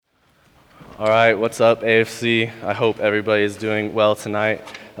All right, what's up, AFC? I hope everybody is doing well tonight.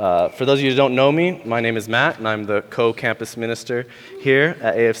 For those of you who don't know me, my name is Matt, and I'm the co-campus minister here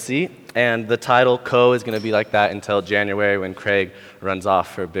at AFC. And the title co is going to be like that until January when Craig runs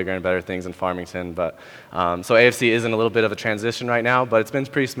off for bigger and better things in Farmington. But so AFC is in a little bit of a transition right now, but it's been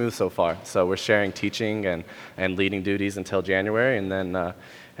pretty smooth so far. So we're sharing teaching and leading duties until January, and then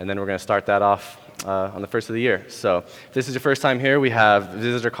we're going to start that off on the first of the year. So if this is your first time here, we have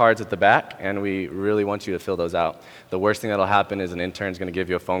visitor cards at the back, and we really want you to fill those out. The worst thing that'll happen is an intern's going to give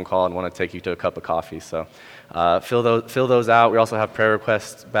you a phone call and want to take you to a cup of coffee. So fill those out. We also have prayer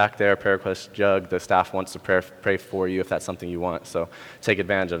requests back there, prayer request jug. The staff wants to pray for you if that's something you want. So take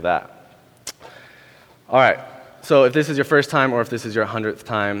advantage of that. All right. So if this is your first time or if this is your 100th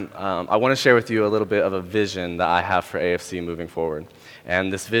time, I want to share with you a little bit of a vision that I have for AFC moving forward.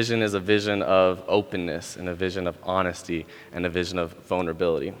 And this vision is a vision of openness and a vision of honesty and a vision of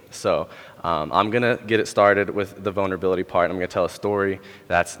vulnerability. So I'm going to get it started with the vulnerability part. I'm going to tell a story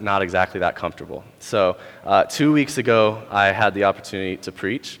that's not exactly that comfortable. So 2 weeks ago, I had the opportunity to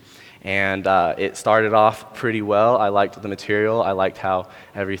preach. And it started off pretty well. I liked the material. I liked how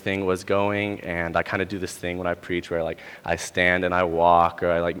everything was going. And I kind of do this thing when I preach where I stand and I walk, or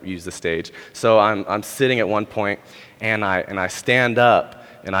I use the stage. So I'm sitting at one point, and I stand up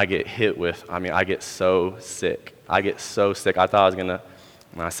and I get hit with. I get so sick. I thought I was gonna.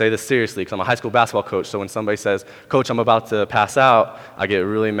 And I say this seriously because I'm a high school basketball coach. So when somebody says, "Coach, I'm about to pass out," I get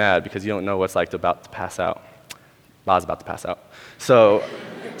really mad because you don't know what's like about to pass out. I was about to pass out. So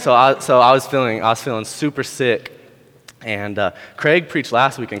I was feeling super sick, and Craig preached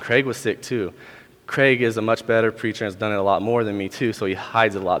last week, and Craig was sick too. Craig is a much better preacher and has done it a lot more than me too, so he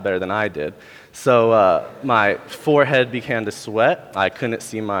hides it a lot better than I did. So my forehead began to sweat. I couldn't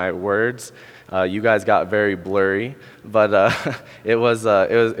see my words. You guys got very blurry, but it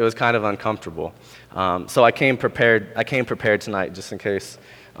was kind of uncomfortable. So I came prepared tonight just in case.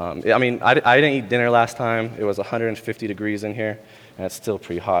 I didn't eat dinner last time. It was 150 degrees in here, and it's still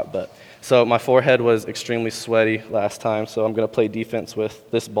pretty hot. So my forehead was extremely sweaty last time, so I'm going to play defense with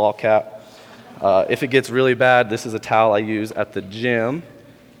this ball cap. If it gets really bad, this is a towel I use at the gym,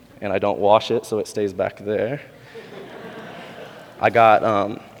 and I don't wash it, so it stays back there. I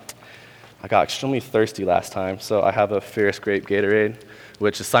got extremely thirsty last time, so I have a Fierce Grape Gatorade,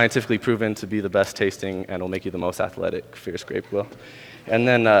 which is scientifically proven to be the best tasting and will make you the most athletic. Fierce Grape will. And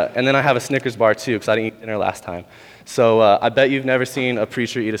then I have a Snickers bar too, because I didn't eat dinner last time. So I bet you've never seen a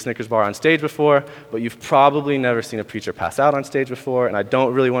preacher eat a Snickers bar on stage before, but you've probably never seen a preacher pass out on stage before, and I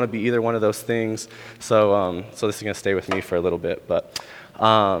don't really want to be either one of those things, so this is going to stay with me for a little bit. But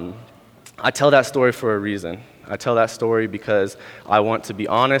I tell that story for a reason. I tell that story because I want to be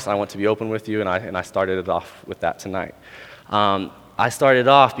honest, I want to be open with you, and I started it off with that tonight. I started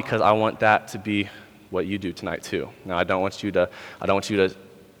off because I want that to be what you do tonight too. Now, I don't want you to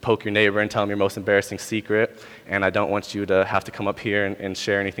poke your neighbor and tell them your most embarrassing secret, and I don't want you to have to come up here and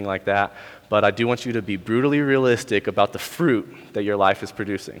share anything like that, but I do want you to be brutally realistic about the fruit that your life is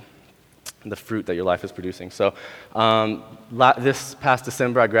producing. The fruit that your life is producing. So this past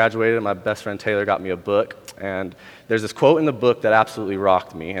December, I graduated, and my best friend Taylor got me a book, and there's this quote in the book that absolutely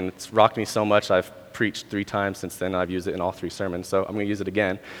rocked me, and it's rocked me so much I've preached 3 times since then. I've used it in all 3 sermons, so I'm going to use it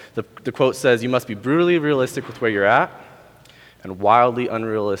again. The quote says, "You must be brutally realistic with where you're at and wildly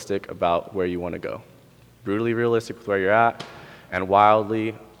unrealistic about where you want to go." Brutally realistic with where you're at and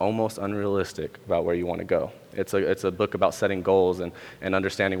wildly, almost unrealistic about where you want to go. It's a book about setting goals and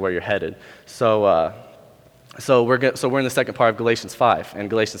understanding where you're headed. So we're in the second part of Galatians 5, and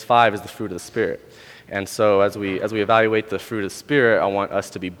Galatians 5 is the fruit of the Spirit. And so as we evaluate the fruit of the Spirit, I want us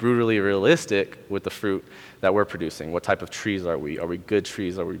to be brutally realistic with the fruit that we're producing. What type of trees are we? Are we good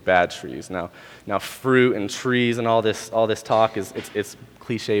trees? Are we bad trees? Now fruit and trees and all this talk it's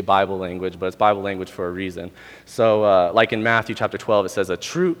cliche Bible language, but it's Bible language for a reason. So like in Matthew chapter 12, it says a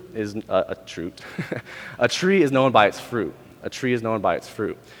tree is known by its fruit. A tree is known by its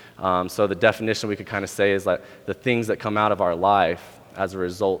fruit. So the definition we could kind of say is like the things that come out of our life as a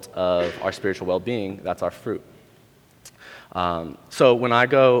result of our spiritual well-being, that's our fruit. So when I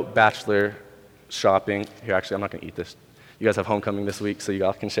go bachelor shopping, here actually I'm not going to eat this. You guys have homecoming this week, so you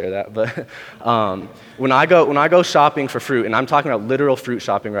all can share that. But when I go shopping for fruit, and I'm talking about literal fruit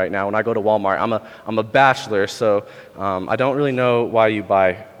shopping right now. When I go to Walmart, I'm a bachelor, so I don't really know why you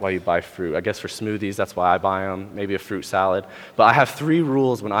buy fruit. I guess for smoothies, that's why I buy them. Maybe a fruit salad. But I have 3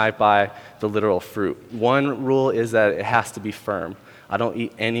 rules when I buy the literal fruit. One rule is that it has to be firm. I don't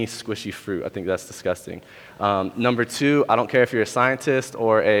eat any squishy fruit. I think that's disgusting. Number 2, I don't care if you're a scientist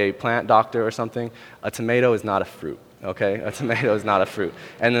or a plant doctor or something, a tomato is not a fruit. Okay, a tomato is not a fruit.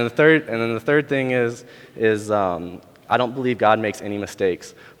 And then the third thing is I don't believe God makes any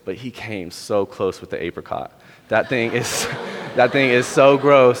mistakes, but he came so close with the apricot. That thing is that thing is so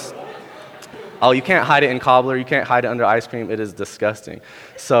gross. Oh, you can't hide it in cobbler. You can't hide it under ice cream. It is disgusting.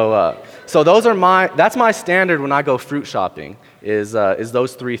 So that's my standard when I go fruit shopping, is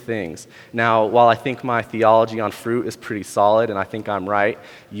those three things. Now, while I think my theology on fruit is pretty solid and I think I'm right,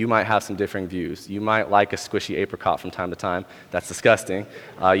 you might have some differing views. You might like a squishy apricot from time to time. That's disgusting.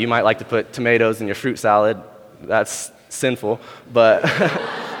 You might like to put tomatoes in your fruit salad. That's sinful. But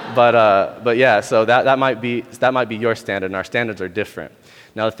but yeah, so that might be your standard, and our standards are different.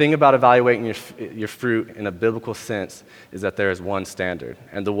 Now, the thing about evaluating your fruit in a biblical sense is that there is one standard,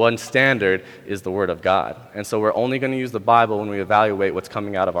 and the one standard is the Word of God. And so we're only going to use the Bible when we evaluate what's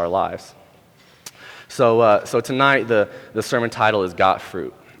coming out of our lives. So tonight, the sermon title is Got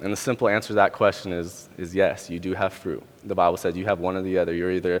Fruit. And the simple answer to that question is yes, you do have fruit. The Bible says you have one or the other.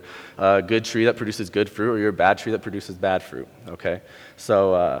 You're either a good tree that produces good fruit, or you're a bad tree that produces bad fruit, okay?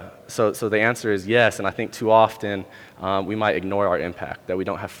 So the answer is yes, and I think too often we might ignore our impact, that we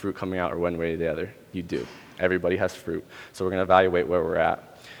don't have fruit coming out or one way or the other. You do. Everybody has fruit. So we're going to evaluate where we're at.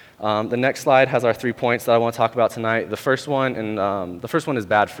 The next slide has our 3 points that I want to talk about tonight. The first one is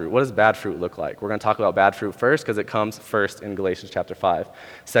bad fruit. What does bad fruit look like? We're going to talk about bad fruit first because it comes first in Galatians chapter 5.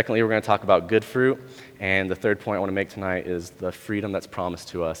 Secondly, we're going to talk about good fruit. And the third point I want to make tonight is the freedom that's promised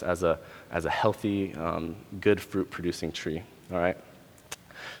to us as a healthy, good fruit-producing tree. All right?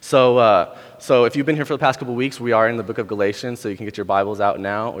 So if you've been here for the past couple weeks, we are in the book of Galatians, so you can get your Bibles out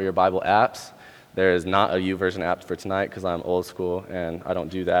now or your Bible apps. There is not a YouVersion app for tonight because I'm old school and I don't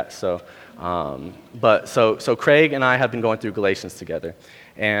do that. So Craig and I have been going through Galatians together.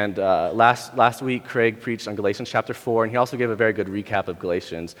 And last week, Craig preached on Galatians chapter 4, and he also gave a very good recap of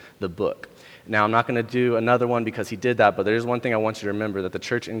Galatians, the book. Now, I'm not going to do another one because he did that, but there's one thing I want you to remember, that the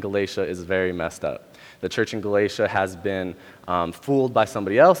church in Galatia is very messed up. The church in Galatia has been fooled by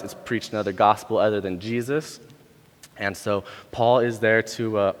somebody else. It's preached another gospel other than Jesus. And so Paul is there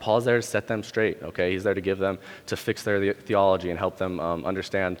to set them straight, okay? He's there to fix their theology and help them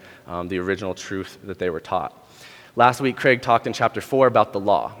understand the original truth that they were taught. Last week, Craig talked in chapter 4 about the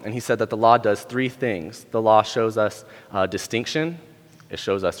law, and he said that the law does three things. The law shows us distinction, it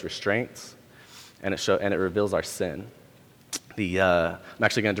shows us restraints, and it reveals our sin. I'm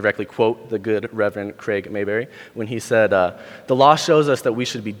actually going to directly quote the good Reverend Craig Mayberry when he said, the law shows us that we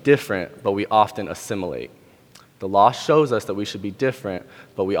should be different, but we often assimilate. The law shows us that we should be different,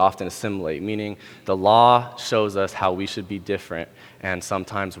 but we often assimilate, meaning the law shows us how we should be different, and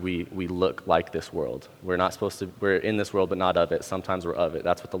sometimes we look like this world. We're in this world, but not of it. Sometimes we're of it.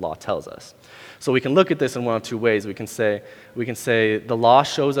 That's what the law tells us. So we can look at this in one of two ways. We can say the law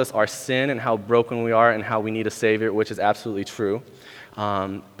shows us our sin and how broken we are and how we need a Savior, which is absolutely true.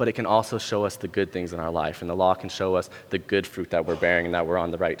 But it can also show us the good things in our life, and the law can show us the good fruit that we're bearing and that we're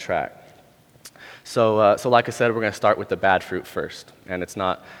on the right track. So like I said, we're going to start with the bad fruit first, and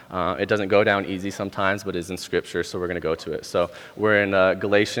it doesn't go down easy sometimes, but it's in Scripture, so we're going to go to it. So we're in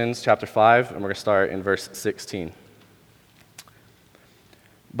Galatians chapter 5, and we're going to start in verse 16.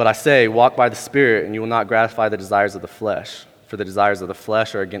 But I say, walk by the Spirit, and you will not gratify the desires of the flesh. For the desires of the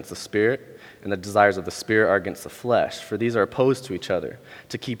flesh are against the Spirit, and the desires of the Spirit are against the flesh. For these are opposed to each other,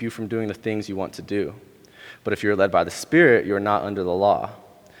 to keep you from doing the things you want to do. But if you are led by the Spirit, you are not under the law.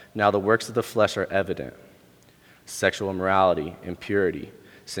 Now the works of the flesh are evident: sexual immorality, impurity,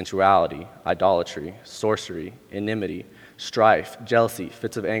 sensuality, idolatry, sorcery, enmity, strife, jealousy,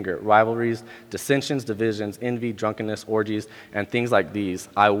 fits of anger, rivalries, dissensions, divisions, envy, drunkenness, orgies, and things like these.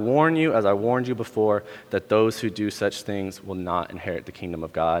 I warn you, as I warned you before, that those who do such things will not inherit the kingdom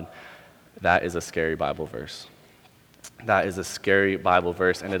of God. That is a scary Bible verse. That is a scary Bible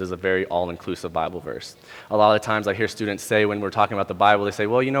verse, and it is a very all-inclusive Bible verse. A lot of times I hear students say when we're talking about the Bible, they say,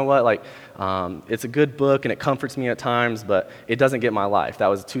 well, you know what, it's a good book and it comforts me at times, but it doesn't get my life. That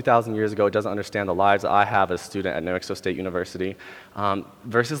was 2,000 years ago. It doesn't understand the lives that I have as a student at New Mexico State University.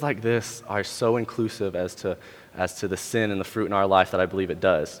 Verses like this are so inclusive as to the sin and the fruit in our life that I believe it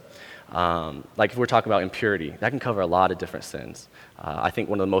does. Like if we're talking about impurity, that can cover a lot of different sins. I think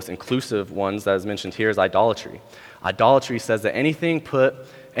one of the most inclusive ones that is mentioned here is idolatry. Idolatry says that anything put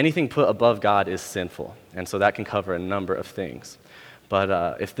above God is sinful, and so that can cover a number of things.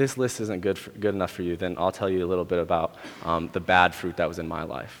 But if this list isn't good enough for you, then I'll tell you a little bit about the bad fruit that was in my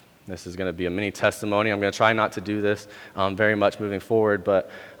life. This is going to be a mini testimony. I'm going to try not to do this very much moving forward, but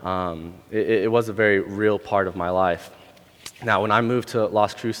it was a very real part of my life. Now, when I moved to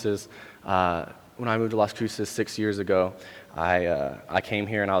Las Cruces 6 years ago, I came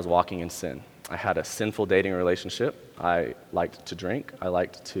here and I was walking in sin. I had a sinful dating relationship. I liked to drink. I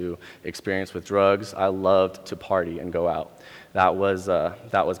liked to experience with drugs. I loved to party and go out. That was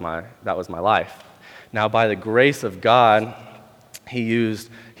my life. Now, by the grace of God, he used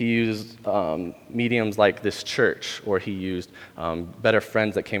mediums like this church, or he used better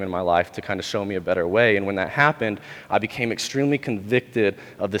friends that came in my life to kind of show me a better way. And when that happened, I became extremely convicted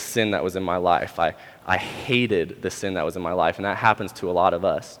of the sin that was in my life. I hated the sin that was in my life, and that happens to a lot of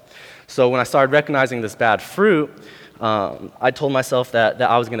us. So when I started recognizing this bad fruit, I told myself that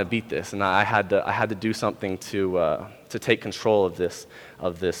I was going to beat this, and I had to do something to take control of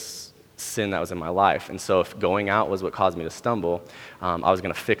this sin that was in my life. And so if going out was what caused me to stumble, I was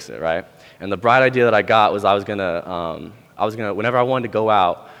going to fix it, right? And the bright idea that I got was I was going to whenever I wanted to go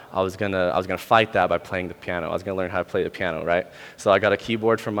out, I was gonna fight that by playing the piano. I was gonna learn how to play the piano, right? So I got a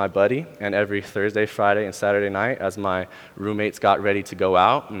keyboard from my buddy, and every Thursday, Friday, and Saturday night, as my roommates got ready to go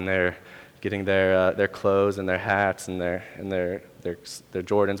out, and they're getting their clothes and their hats and their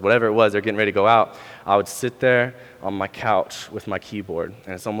Jordans, whatever it was, they're getting ready to go out, I would sit there on my couch with my keyboard,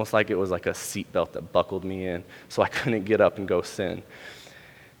 and it's almost like it was like a seatbelt that buckled me in, so I couldn't get up and go sin.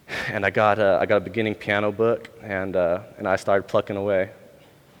 And I got a beginning piano book, and I started plucking away.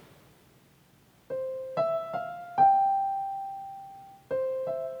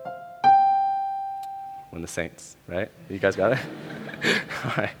 When the Saints, right? You guys got it?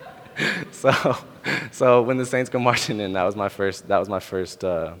 All right. So when the Saints go marching in, that was my first ditty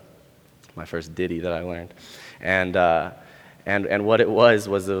that I learned, and what it was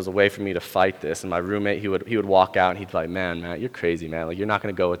a way for me to fight this. And my roommate, he would walk out and he'd be like, "Man, Matt, you're crazy, man. Like, you're not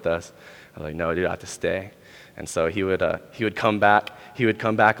gonna go with us." I was like, "No, dude, I have to stay." And so he would come back. He would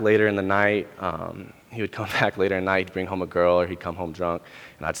come back later in the night. He'd bring home a girl, or he'd come home drunk,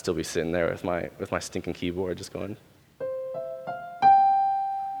 and I'd still be sitting there with my stinking keyboard, just going.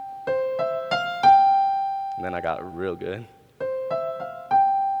 And then I got real good.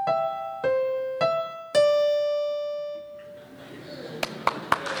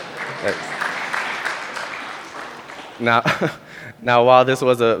 Now, while this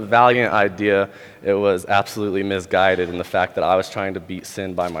was a valiant idea, it was absolutely misguided in the fact that I was trying to beat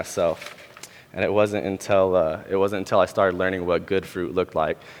sin by myself. And it wasn't until I started learning what good fruit looked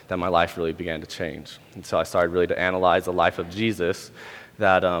like that my life really began to change. And so I started really to analyze the life of Jesus,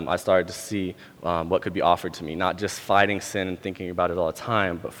 that I started to see what could be offered to me, not just fighting sin and thinking about it all the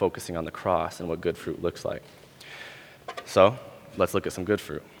time, but focusing on the cross and what good fruit looks like. So let's look at some good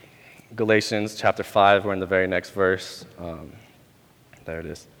fruit. Galatians chapter 5, we're in the very next verse. There it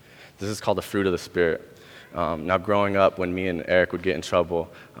is. This is called the fruit of the Spirit. Now, growing up, when me and Eric would get in trouble,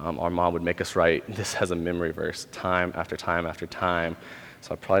 our mom would make us write this as a memory verse, time after time after time.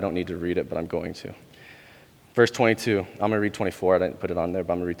 So I probably don't need to read it, but I'm going to. Verse 22, I'm going to read 24. I didn't put it on there,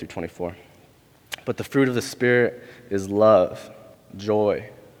 but I'm going to read through 24. But the fruit of the Spirit is love, joy,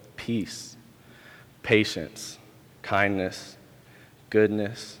 peace, patience, kindness,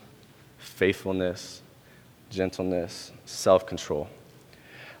 goodness, faithfulness, gentleness, self-control.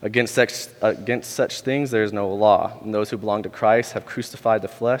 Against such things there is no law, and those who belong to Christ have crucified the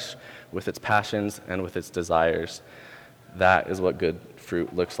flesh with its passions and with its desires. That is what good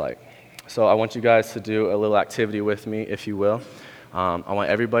fruit looks like. So I want you guys to do a little activity with me, if you will. I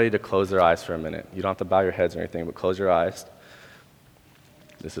want everybody to close their eyes for a minute. You don't have to bow your heads or anything, but close your eyes.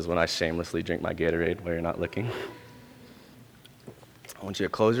 This is when I shamelessly drink my Gatorade while you're not looking. I want you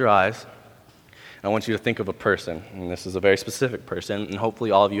to close your eyes. I want you to think of a person, and this is a very specific person, and hopefully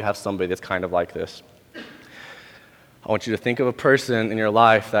all of you have somebody that's kind of like this. I want you to think of a person in your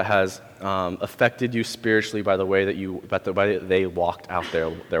life that has affected you spiritually by the way that they walked out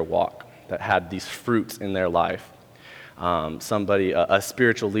their walk, that had these fruits in their life. Somebody, a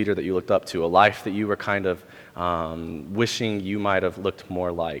spiritual leader that you looked up to, a life that you were kind of wishing you might have looked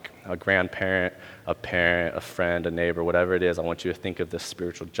more like, a grandparent, a parent, a friend, a neighbor, whatever it is. I want you to think of this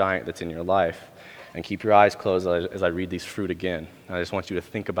spiritual giant that's in your life. And keep your eyes closed as I read these fruit again. I just want you to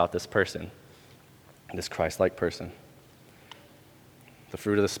think about this person, this Christ-like person. The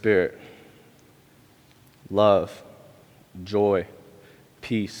fruit of the Spirit: love, joy,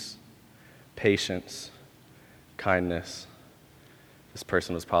 peace, patience, kindness. This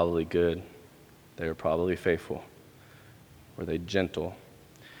person was probably good. They were probably faithful. Were they gentle?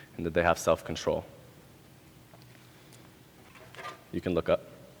 And did they have self-control? You can look up.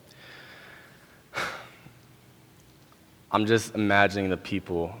 I'm just imagining the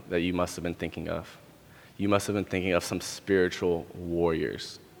people that you must have been thinking of. You must have been thinking of some spiritual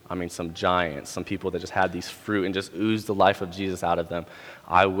warriors. I mean, some giants, some people that just had these fruit and just oozed the life of Jesus out of them.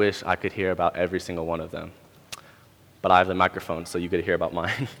 I wish I could hear about every single one of them. But I have the microphone, so you get to hear about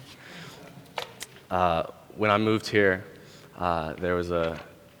mine. when I moved here, there was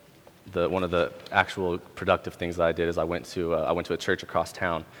one of the actual productive things that I did is I went to a church across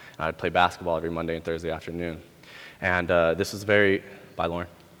town, and I'd play basketball every Monday and Thursday afternoon. And this was very, bye Lauren.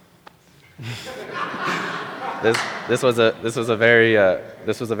 This was a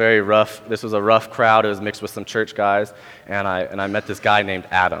very rough crowd. It was mixed with some church guys, and I met this guy named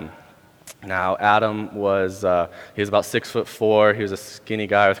Adam. Now Adam was he was about 6'4". He was a skinny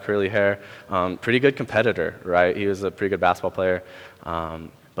guy with curly hair, pretty good competitor, right? He was a pretty good basketball player.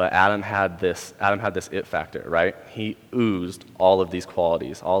 But Adam had this it factor, right? He oozed all of these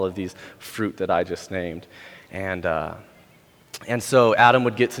qualities, all of these fruit that I just named, and so Adam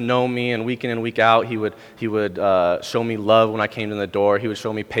would get to know me, and week in and week out, he would show me love when I came in the door. He would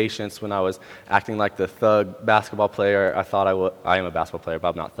show me patience when I was acting like the thug basketball player. I thought I am a basketball player, but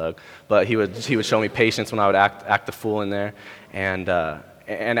I'm not thug. But he would show me patience when I would act the fool in there, and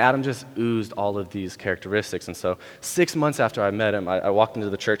Adam just oozed all of these characteristics. And so 6 months after I met him, I walked into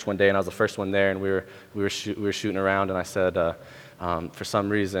the church one day, and I was the first one there, and we were shooting around, and I said, for some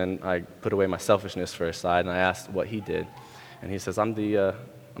reason, I put away my selfishness for a side, and I asked what he did. And he says, I'm the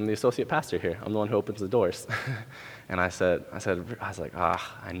associate pastor here. I'm the one who opens the doors. And I was like,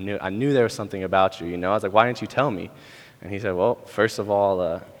 I knew there was something about you, you know? I was like, why didn't you tell me? And he said, well, first of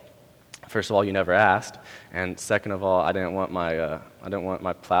all, you never asked, and second of all, I didn't want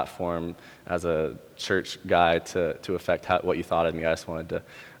my platform as a church guy to affect what you thought of me. I just wanted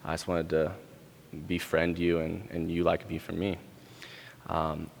to befriend you, and you like me for me.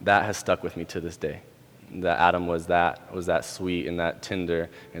 That has stuck with me to this day. That Adam was that sweet and that tender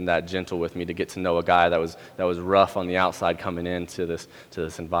and that gentle with me, to get to know a guy that was rough on the outside coming into this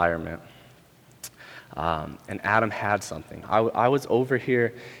environment. And Adam had something. I was over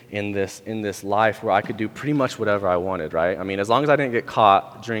here in this life where I could do pretty much whatever I wanted, right? I mean, as long as I didn't get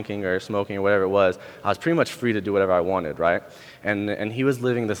caught drinking or smoking or whatever it was, I was pretty much free to do whatever I wanted, right? And he was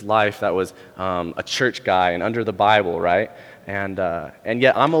living this life that was a church guy and under the Bible, right? And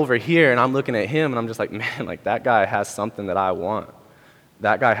yet I'm over here and I'm looking at him and I'm just like, man, like that guy has something that I want.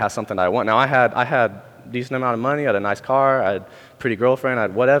 That guy has something that I want. Now I had a decent amount of money, I had a nice car, I had a pretty girlfriend, I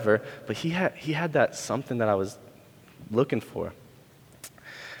had whatever, but he had that something that I was looking for.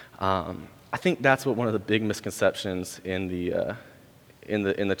 I think that's what one of the big misconceptions in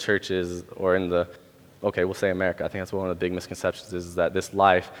the churches, or we'll say America. I think that's what one of the big misconceptions is that this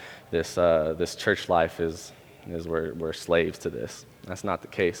life, this church life is we're slaves to this. That's not the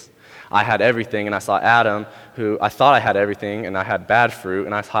case. I had everything, and I saw Adam, who I thought I had everything, and I had bad fruit,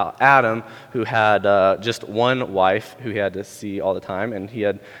 and I saw Adam, who had just one wife who he had to see all the time, and he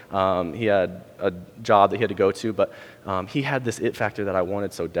had a job that he had to go to, but he had this it factor that I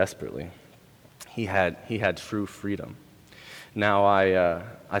wanted so desperately. He had true freedom. Now,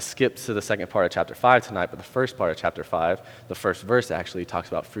 I skipped to the second part of chapter 5 tonight, but the first part of chapter 5, the first verse actually talks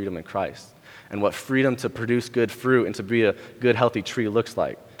about freedom in Christ and what freedom to produce good fruit and to be a good, healthy tree looks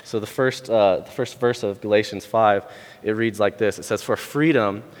like. So the first verse of Galatians 5, it reads like this. It says, "For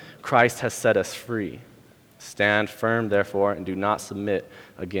freedom Christ has set us free. Stand firm, therefore, and do not submit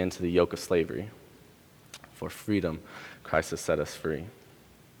again to the yoke of slavery. For freedom Christ has set us free."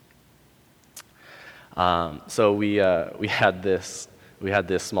 So we had this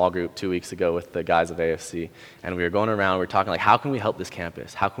small group 2 weeks ago with the guys of AFC, and we were going around, we were talking like, how can we help this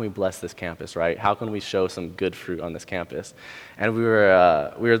campus? How can we bless this campus, right? How can we show some good fruit on this campus? And we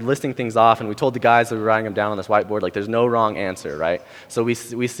were listing things off, and we told the guys that we were writing them down on this whiteboard, like, there's no wrong answer, right? So we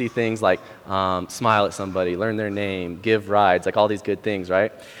see things like smile at somebody, learn their name, give rides, like all these good things,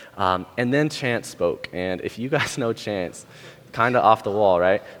 right? And then Chance spoke, and if you guys know Chance, kind of off the wall,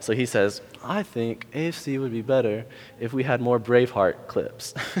 right? So he says, I think AFC would be better if we had more Braveheart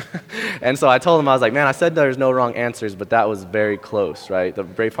clips. And so I told him, I was like, man, I said there's no wrong answers, but that was very close, right? The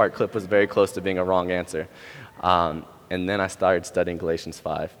Braveheart clip was very close to being a wrong answer. And then I started studying Galatians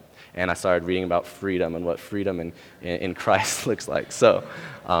 5, and I started reading about freedom and what freedom in Christ looks like. So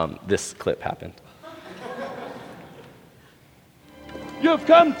this clip happened. You've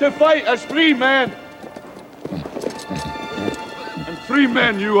come to fight as free men. And free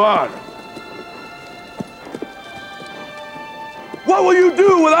men you are. What will you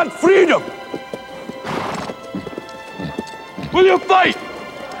do without freedom? Will you fight?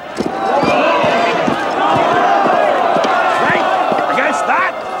 Fight against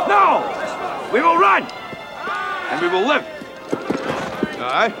that? No! We will run! And we will live.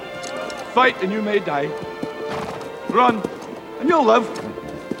 Aye. Fight and you may die. Run and you'll live.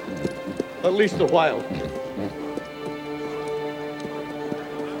 At least a while.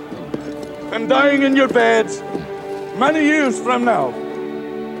 And dying in your beds many years from now,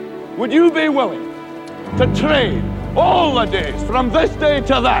 would you be willing to trade all the days from this day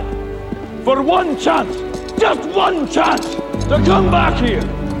to that for one chance, just one chance, to come back here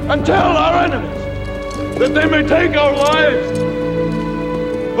and tell our enemies that they may take our lives,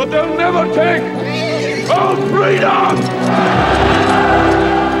 but they'll never take our freedom!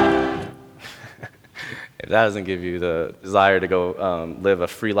 If that doesn't give you the desire to go live a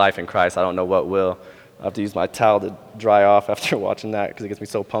free life in Christ, I don't know what will. I have to use my towel to dry off after watching that because it gets me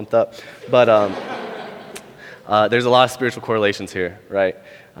so pumped up. But there's a lot of spiritual correlations here, right?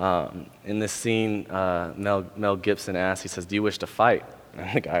 In this scene, Mel Gibson asks, he says, "Do you wish to fight?" And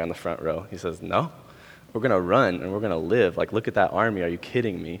the guy on the front row, he says, "No. We're going to run and we're going to live. Like, look at that army. Are you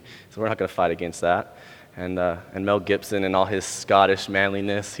kidding me? So we're not going to fight against that." And Mel Gibson, in all his Scottish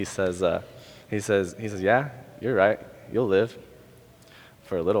manliness, he says, "Yeah, you're right. You'll live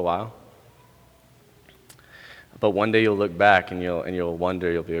for a little while. But one day you'll look back and you'll wonder,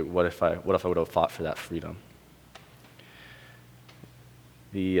 you'll be, what if I would have fought for that freedom?"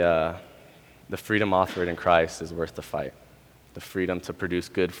 The freedom offered in Christ is worth the fight. The freedom to produce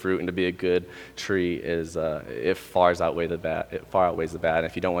good fruit and to be a good tree it far outweighs the bad. It far outweighs the bad. And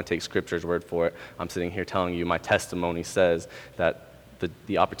if you don't want to take Scripture's word for it, I'm sitting here telling you my testimony says that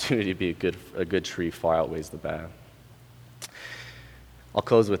the opportunity to be a good tree far outweighs the bad. I'll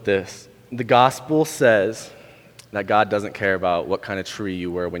close with this. The gospel says that God doesn't care about what kind of tree you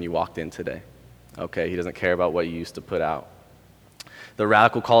were when you walked in today. Okay, he doesn't care about what you used to put out. The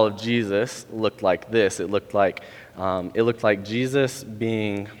radical call of Jesus looked like this. It looked like Jesus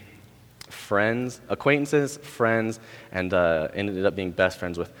being acquaintances, friends, and ended up being best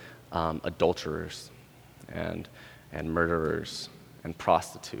friends with adulterers and murderers and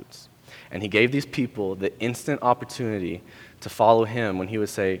prostitutes. And he gave these people the instant opportunity to follow him when he would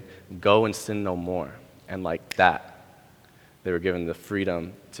say, "Go and sin no more." And like that, they were given the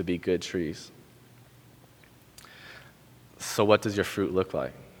freedom to be good trees. So what does your fruit look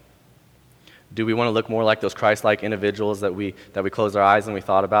like? Do we want to look more like those Christ-like individuals that we closed our eyes and we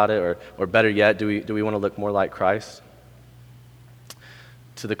thought about it? Or better yet, do we want to look more like Christ?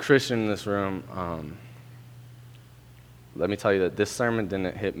 To the Christian in this room, let me tell you that this sermon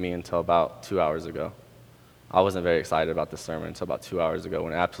didn't hit me until about 2 hours ago. I wasn't very excited about this sermon until about 2 hours ago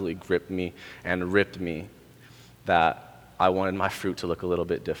when it absolutely gripped me and ripped me that I wanted my fruit to look a little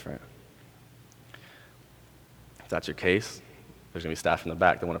bit different. If that's your case, there's going to be staff in the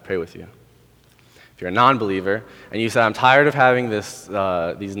back that want to pray with you. If you're a non-believer and you say, "I'm tired of having these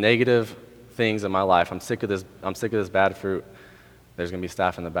negative things in my life. I'm sick of this bad fruit," there's going to be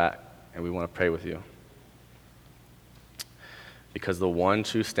staff in the back, and we want to pray with you. Because the one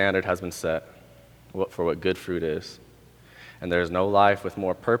true standard has been set for what good fruit is. And there is no life with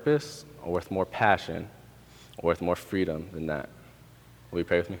more purpose or with more passion or with more freedom than that. Will you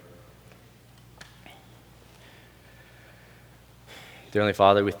pray with me? Dear Heavenly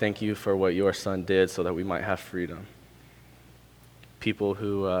Father, we thank you for what your Son did so that we might have freedom. People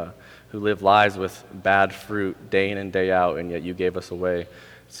who live lives with bad fruit day in and day out, and yet you gave us a way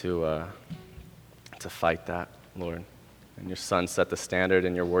to fight that, Lord. And your Son set the standard,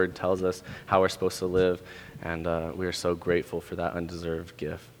 and your word tells us how we're supposed to live, and we are so grateful for that undeserved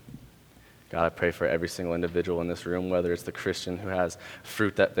gift. God, I pray for every single individual in this room, whether it's the Christian who has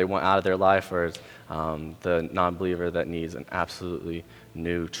fruit that they want out of their life or it's, the non-believer that needs an absolutely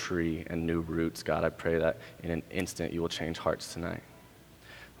new tree and new roots. God, I pray that in an instant you will change hearts tonight.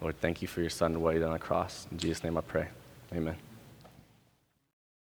 Lord, thank you for your Son, what he did on the cross. In Jesus' name I pray. Amen.